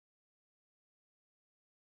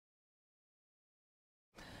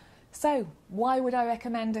So, why would I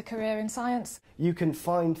recommend a career in science? You can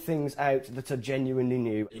find things out that are genuinely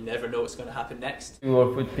new. You never know what's going to happen next. We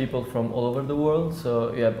work with people from all over the world,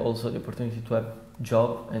 so you have also the opportunity to have a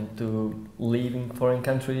job and to live in foreign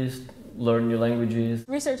countries, learn new languages.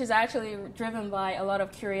 Research is actually driven by a lot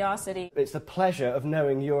of curiosity. It's the pleasure of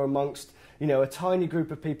knowing you're amongst, a tiny group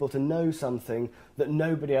of people to know something that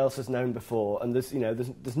nobody else has known before, and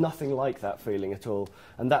there's nothing like that feeling at all,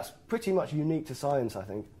 and that's pretty much unique to science, I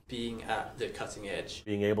think. Being at the cutting edge.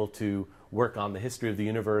 Being able to work on the history of the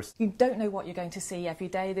universe. You don't know what you're going to see every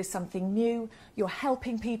day. There's something new, you're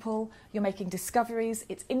helping people, you're making discoveries,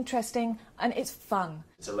 it's interesting and it's fun.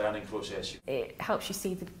 It's a learning process. It helps you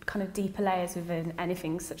see the kind of deeper layers within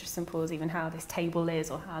anything such as simple as even how this table is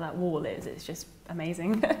or how that wall is. It's just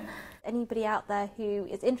amazing. Anybody out there who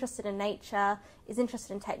is interested in nature, is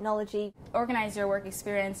interested in technology. Organise your work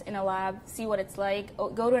experience in a lab, see what it's like,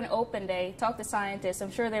 go to an open day, talk to scientists.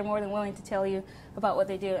 I'm sure they're more than willing to tell you about what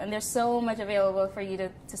they do, and there's so much available for you to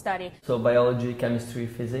study. So biology, chemistry,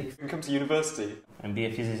 physics. You can come to university and be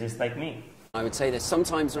a physicist like me. I would say that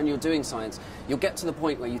sometimes when you're doing science, you'll get to the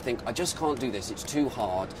point where you think, I just can't do this, it's too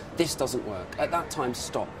hard, this doesn't work. At that time,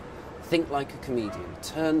 stop. Think like a comedian.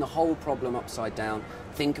 Turn the whole problem upside down,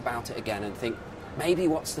 think about it again and think, maybe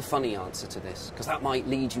what's the funny answer to this? Because that might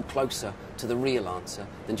lead you closer to the real answer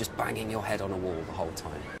than just banging your head on a wall the whole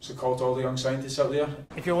time. So call to all the young scientists out there.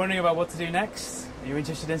 If you're wondering about what to do next, and you're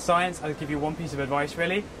interested in science, I'll give you one piece of advice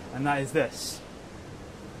really, and that is this.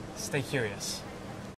 Stay curious.